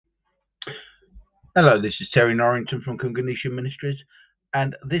Hello, this is Terry Norrington from Kuunganisha Ministries,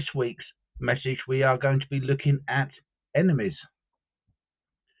 and this week's message we are going to be looking at enemies.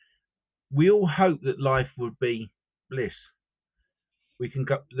 We all hope that life would be bliss. We can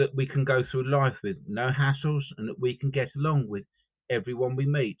go through life with no hassles, and that we can get along with everyone we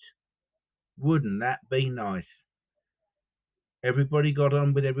meet. Wouldn't that be nice? Everybody got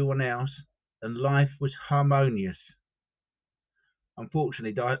on with everyone else, and life was harmonious.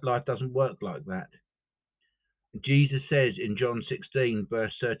 Unfortunately, life doesn't work like that. Jesus says in John 16,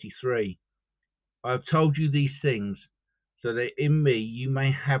 verse 33, I have told you these things so that in me you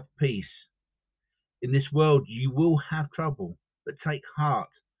may have peace. In this world you will have trouble, but take heart.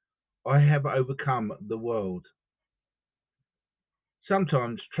 I have overcome the world.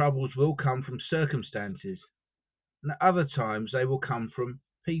 Sometimes troubles will come from circumstances, and at other times they will come from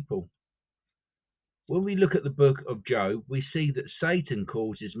people. When we look at the book of Job, we see that Satan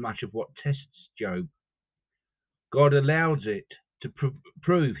causes much of what tests Job. God allows it to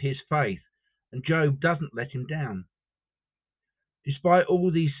prove his faith, and Job doesn't let him down. Despite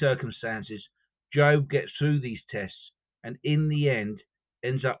all these circumstances, Job gets through these tests and in the end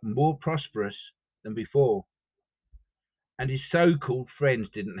ends up more prosperous than before. And his so called friends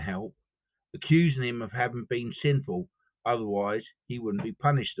didn't help, accusing him of having been sinful, otherwise he wouldn't be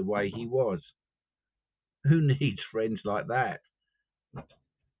punished the way he was. Who needs friends like that?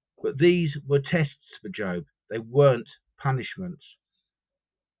 But these were tests for Job, they weren't punishments.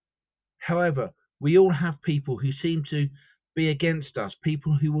 However, we all have people who seem to be against us,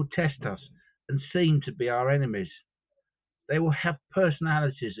 people who will test us and seem to be our enemies. They will have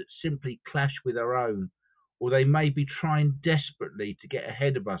personalities that simply clash with our own, or they may be trying desperately to get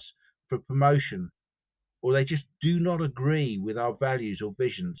ahead of us for promotion, or they just do not agree with our values or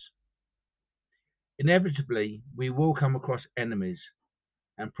visions. Inevitably, we will come across enemies,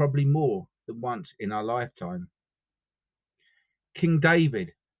 and probably more than once in our lifetime. King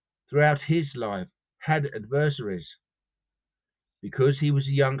David, throughout his life, had adversaries. Because he was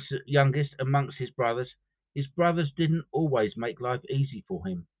the youngest amongst his brothers didn't always make life easy for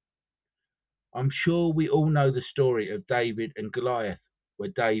him. I'm sure we all know the story of David and Goliath, where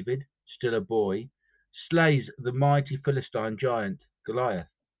David, still a boy, slays the mighty Philistine giant Goliath.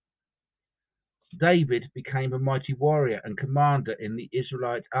 David became a mighty warrior and commander in the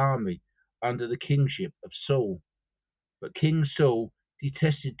Israelite army under the kingship of Saul. But King Saul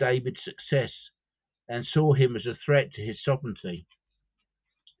detested David's success and saw him as a threat to his sovereignty.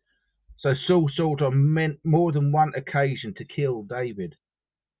 So Saul sought on more than one occasion to kill David.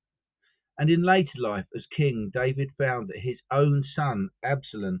 And in later life, as king, David found that his own son,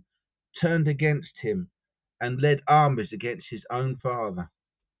 Absalom, turned against him and led armies against his own father.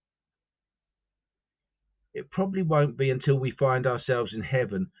 It probably won't be until we find ourselves in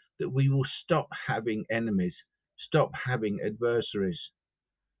heaven that we will stop having enemies, stop having adversaries.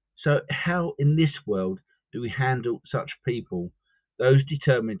 So, how in this world do we handle such people, those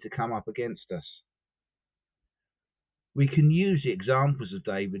determined to come up against us? We can use the examples of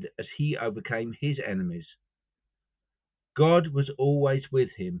David as he overcame his enemies. God was always with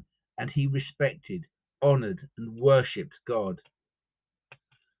him, and he respected, honored, and worshipped God.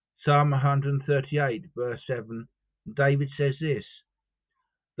 Psalm 138, verse 7, David says this,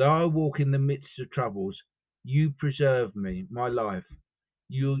 Though I walk in the midst of troubles, you preserve me, my life.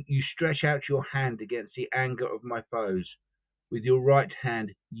 You stretch out your hand against the anger of my foes. With your right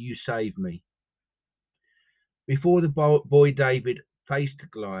hand, you save me. Before the boy David faced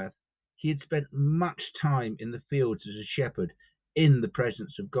Goliath, he had spent much time in the fields as a shepherd in the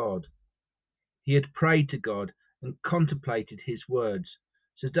presence of God. He had prayed to God and contemplated his words,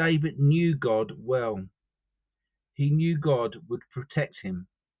 so David knew God well. He knew God would protect him.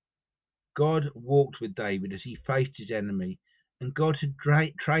 God walked with David as he faced his enemy, and God had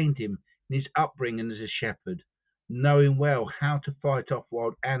trained him in his upbringing as a shepherd, knowing well how to fight off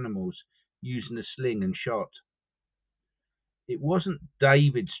wild animals using a sling and shot. It wasn't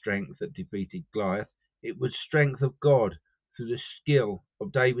David's strength that defeated Goliath, it was strength of God through the skill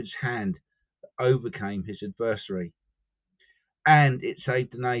of David's hand that overcame his adversary. And it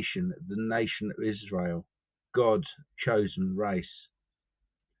saved the nation of Israel, God's chosen race.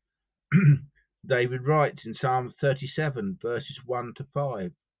 David writes in Psalm 37, verses 1 to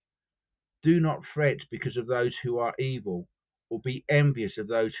 5, Do not fret because of those who are evil, or be envious of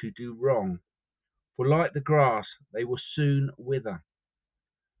those who do wrong, for like the grass they will soon wither.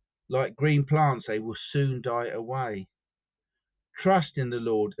 Like green plants they will soon die away. Trust in the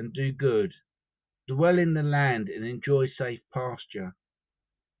Lord and do good. Dwell in the land and enjoy safe pasture.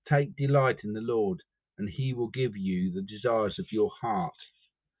 Take delight in the Lord, and he will give you the desires of your heart.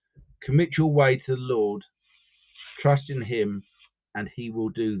 Commit your way to the Lord, trust in him, and he will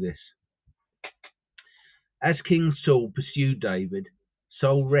do this. As King Saul pursued David,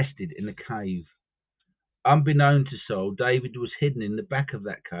 Saul rested in a cave. Unbeknown to Saul, David was hidden in the back of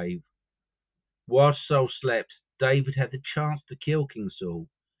that cave. Whilst Saul slept, David had the chance to kill King Saul,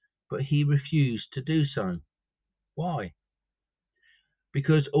 but he refused to do so. Why?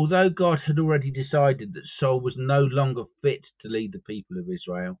 Because although God had already decided that Saul was no longer fit to lead the people of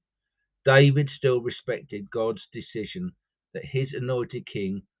Israel, David still respected God's decision that his anointed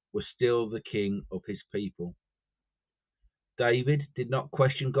king was still the king of his people. David did not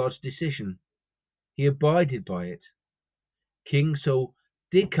question God's decision. He abided by it. King Saul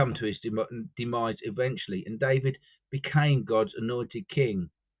did come to his demise eventually, and David became God's anointed king,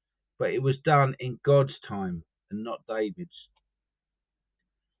 but it was done in God's time and not David's.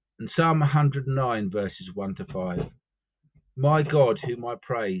 In Psalm 109, verses 1 to 5, My God, whom I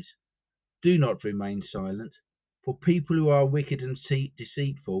praise, do not remain silent, for people who are wicked and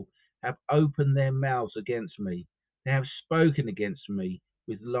deceitful have opened their mouths against me. They have spoken against me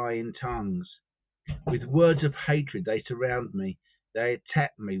with lying tongues. With words of hatred they surround me. They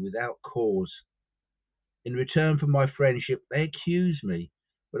attack me without cause. In return for my friendship they accuse me,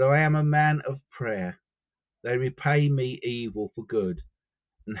 but I am a man of prayer. They repay me evil for good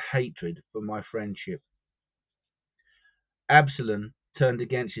and hatred for my friendship. Absalom turned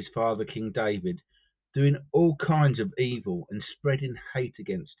against his father King David, doing all kinds of evil and spreading hate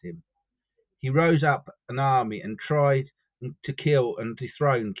against him. He rose up an army and tried to kill and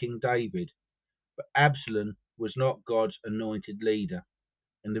dethrone King David, but Absalom was not God's anointed leader,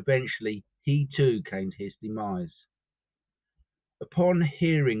 and eventually he too came to his demise. Upon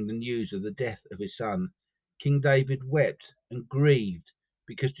hearing the news of the death of his son, King David wept and grieved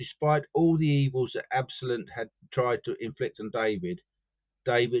because despite all the evils that Absalom had tried to inflict on David,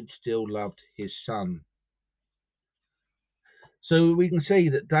 David still loved his son. So we can see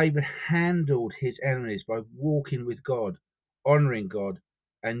that David handled his enemies by walking with God, honoring God,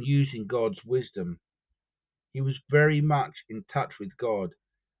 and using God's wisdom. He was very much in touch with God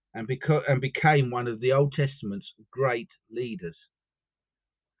and became one of the Old Testament's great leaders.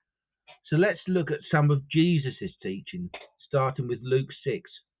 So let's look at some of Jesus' teaching, starting with Luke 6,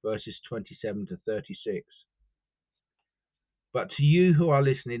 verses 27 to 36. But to you who are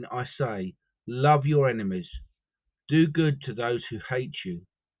listening, I say, love your enemies, do good to those who hate you,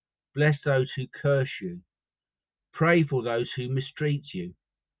 bless those who curse you, pray for those who mistreat you.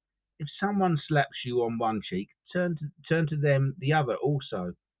 If someone slaps you on one cheek, turn to them the other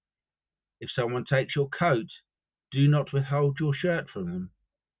also. If someone takes your coat, do not withhold your shirt from them.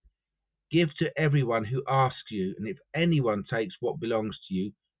 Give to everyone who asks you, and if anyone takes what belongs to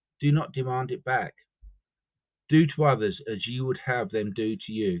you, do not demand it back. Do to others as you would have them do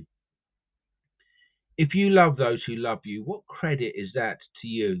to you. If you love those who love you, what credit is that to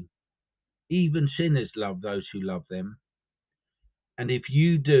you? Even sinners love those who love them. And if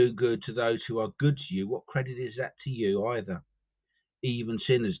you do good to those who are good to you, what credit is that to you either? Even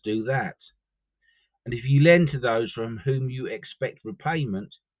sinners do that. And if you lend to those from whom you expect repayment,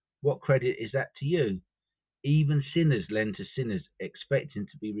 what credit is that to you? Even sinners lend to sinners, expecting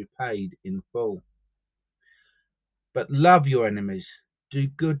to be repaid in full. But love your enemies, do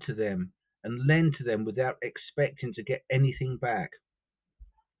good to them, and lend to them without expecting to get anything back.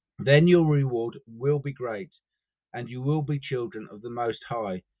 Then your reward will be great, and you will be children of the Most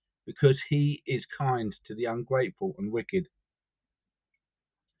High, because he is kind to the ungrateful and wicked.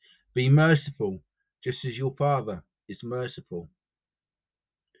 Be merciful, just as your Father is merciful.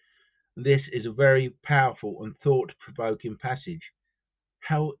 This is a very powerful and thought-provoking passage.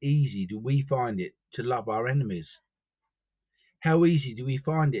 How easy do we find it to love our enemies? How easy do we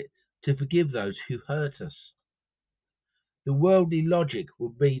find it to forgive those who hurt us? The worldly logic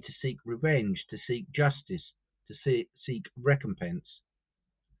would be to seek revenge, to seek justice, to seek recompense.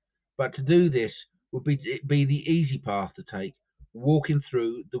 But to do this would be the easy path to take, walking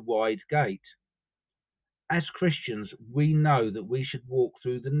through the wide gate. As Christians, we know that we should walk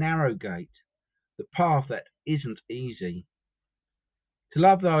through the narrow gate, the path that isn't easy. To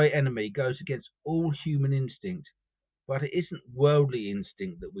love thy enemy goes against all human instinct, but it isn't worldly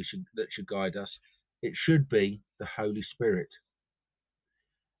instinct that should guide us. It should be the Holy Spirit.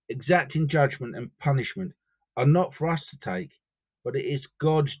 Exacting judgment and punishment are not for us to take, but it is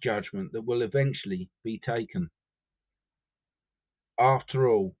God's judgment that will eventually be taken. After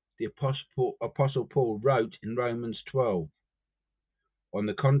all, the Apostle Paul wrote in Romans 12, on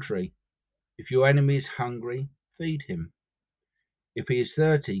the contrary, if your enemy is hungry, feed him. If he is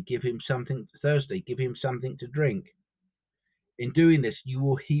thirsty, give him something to drink. In doing this, you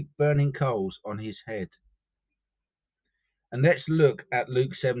will heap burning coals on his head. And let's look at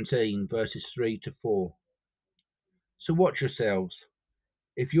Luke 17, verses 3 to 4. So watch yourselves.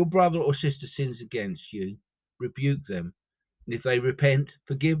 If your brother or sister sins against you, rebuke them. And if they repent,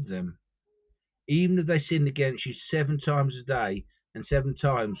 forgive them. Even if they sin against you 7 times a day, and 7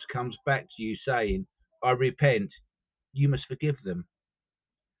 times comes back to you saying, I repent, you must forgive them.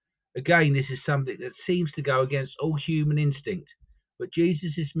 Again, this is something that seems to go against all human instinct, but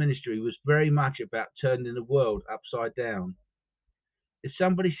Jesus' ministry was very much about turning the world upside down. If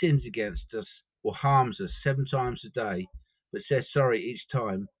somebody sins against us or harms us 7 times a day, but says sorry each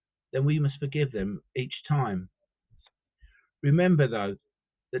time, then we must forgive them each time. Remember, though,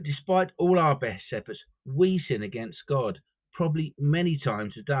 that despite all our best efforts, we sin against God, probably many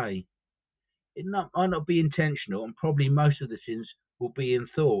times a day. It might not be intentional, and probably most of the sins will be in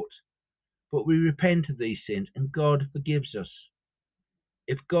thought, but we repent of these sins and God forgives us.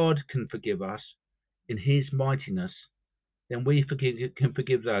 If God can forgive us in his mightiness, then we can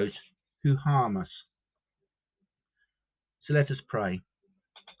forgive those who harm us. So let us pray.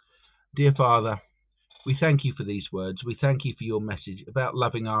 Dear Father, we thank you for these words. We thank you for your message about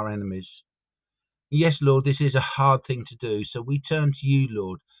loving our enemies. Yes, Lord, this is a hard thing to do, so we turn to you,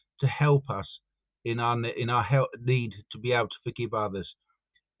 Lord, to help us in our need to be able to forgive others,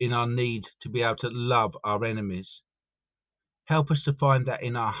 in our need to be able to love our enemies. Help us to find that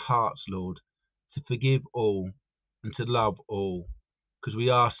in our hearts, Lord, to forgive all and to love all, because we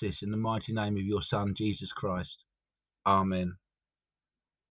ask this in the mighty name of your Son, Jesus Christ. Amen.